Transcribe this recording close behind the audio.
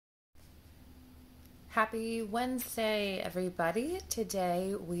Happy Wednesday, everybody.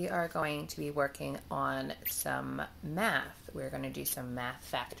 Today we are going to be working on some math. We're going to do some math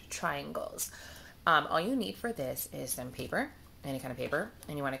fact triangles. All you need for this is some paper, any kind of paper,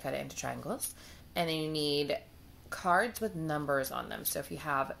 and you want to cut it into triangles. And then you need cards with numbers on them. So if you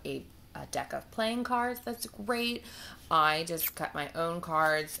have a deck of playing cards, that's great. I just cut my own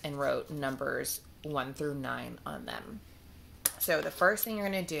cards and wrote numbers 1 through 9 on them. So the first thing you're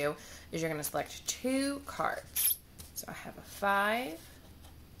going to do is you're going to select 2 cards. So I have a 5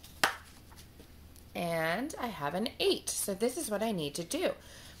 and I have an 8. So this is what I need to do.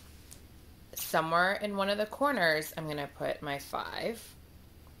 Somewhere in one of the corners, I'm going to put my 5,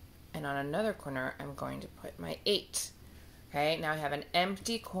 and on another corner, I'm going to put my 8. Okay, now I have an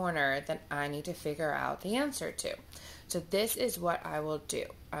empty corner that I need to figure out the answer to. So this is what I will do.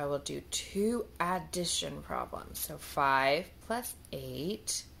 I will do 2 addition problems. So 5 plus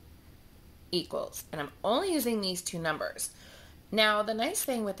 8 equals, and I'm only using these 2 numbers. Now, the nice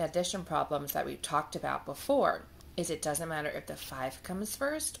thing with addition problems that we've talked about before is it doesn't matter if the 5 comes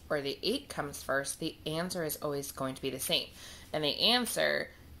first or the 8 comes first, the answer is always going to be the same. And the answer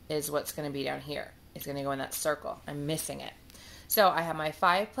is what's going to be down here. It's going to go in that circle. I'm missing it. So I have my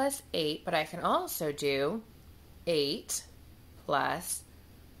 5 plus 8, but I can also do 8 plus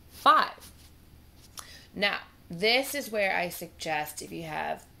 5. Now, this is where I suggest if you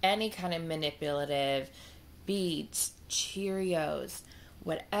have any kind of manipulative beads, Cheerios,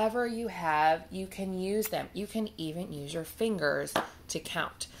 whatever you have, you can use them. You can even use your fingers to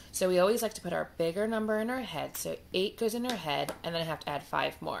count. So we always like to put our bigger number in our head. So 8 goes in our head, and then I have to add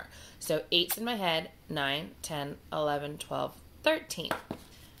 5 more. So 8's in my head, 9, 10, 11, 12, 13.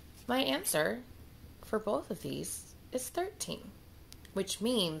 My answer for both of these is 13, which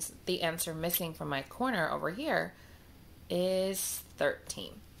means the answer missing from my corner over here is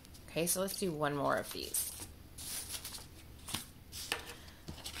 13. Okay, so let's do one more of these.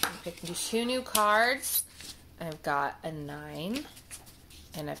 I'm picking 2 new cards. I've got a 9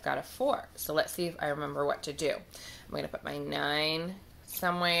 and I've got a 4. So let's see if I remember what to do. I'm going to put my 9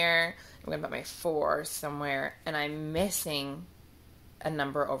 somewhere. I'm going to put my 4 somewhere, and I'm missing a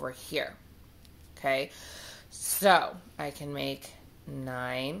number over here. Okay, so I can make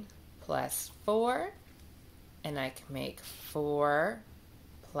 9 plus 4, and I can make 4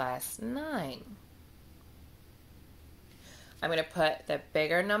 plus 9. I'm going to put the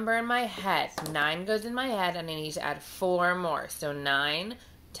bigger number in my head. 9 goes in my head, and I need to add 4 more. So 9,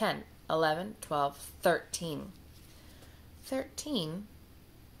 10, 11, 12, 13. 13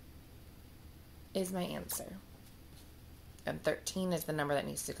 is my answer. And 13 is the number that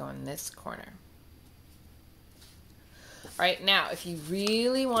needs to go in this corner. All right, now, if you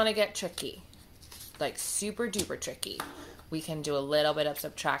really want to get tricky, like super duper tricky, we can do a little bit of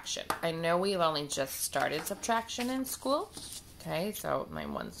subtraction. I know we've only just started subtraction in school. Okay, so my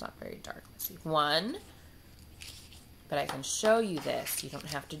 1's not very dark. Let's see, 1. But I can show you this. You don't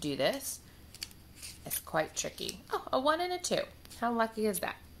have to do this. It's quite tricky. Oh, a 1 and a 2. How lucky is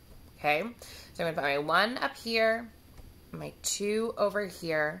that? Okay, so I'm going to put my 1 up here, my 2 over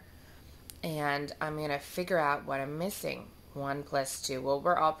here, and I'm going to figure out what I'm missing. 1 plus 2. Well,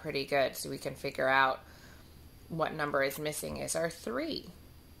 we're all pretty good, so we can figure out what number is missing is our 3.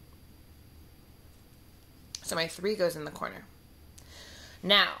 So my 3 goes in the corner.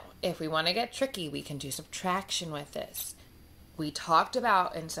 Now, if we want to get tricky, we can do subtraction with this. We talked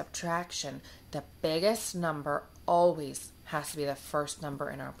about in subtraction, the biggest number always has to be the first number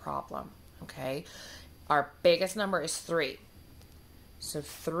in our problem, okay? Our biggest number is 3. So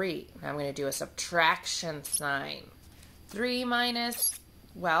 3, now I'm going to do a subtraction sign. 3 minus,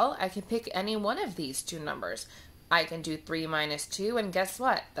 well, I can pick any one of these 2 numbers. I can do 3 minus 2, and guess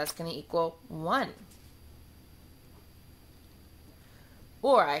what? That's going to equal 1.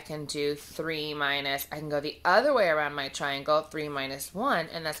 Or I can do 3 minus, I can go the other way around my triangle, 3 minus 1,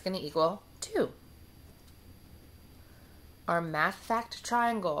 and that's going to equal 2. Our math fact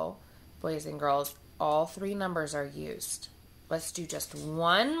triangle, boys and girls, all 3 numbers are used. Let's do just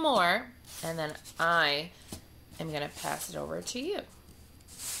one more, and then I am going to pass it over to you.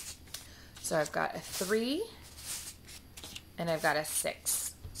 So I've got a 3, and I've got a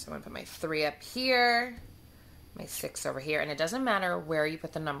 6. So I'm going to put my 3 up here, my 6 over here, and it doesn't matter where you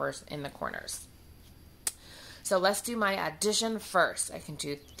put the numbers in the corners. So let's do my addition first. I can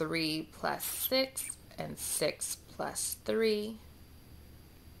do 3 plus 6 and 6 plus 3.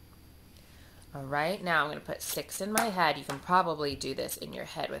 All right, now I'm going to put 6 in my head. You can probably do this in your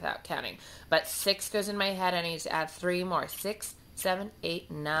head without counting. But 6 goes in my head. I need to add 3 more. 6, 7,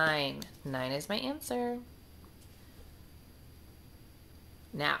 8, 9. 9 is my answer.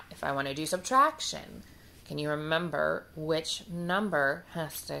 Now, if I want to do subtraction, can you remember which number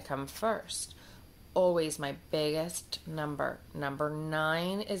has to come first? Always my biggest number. Number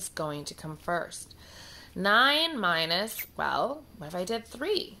 9 is going to come first. 9 minus, well, what if I did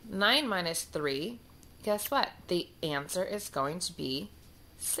 3? 9 minus 3, guess what? The answer is going to be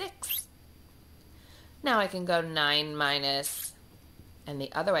 6. Now I can go 9 minus, and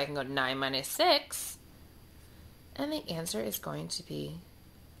the other way I can go 9 minus 6, and the answer is going to be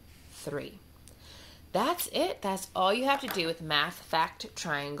 3. That's it. That's all you have to do with math fact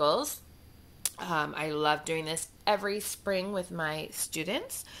triangles. I love doing this every spring with my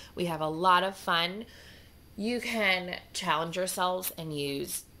students. We have a lot of fun. You can challenge yourselves and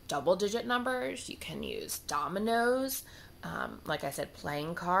use double-digit numbers. You can use dominoes, like I said,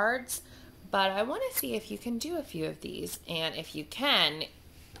 playing cards. But I want to see if you can do a few of these. And if you can,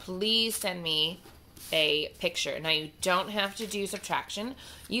 please send me a picture. Now, you don't have to do subtraction.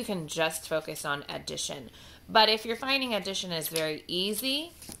 You can just focus on addition. But if you're finding addition is very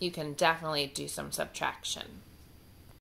easy, you can definitely do some subtraction.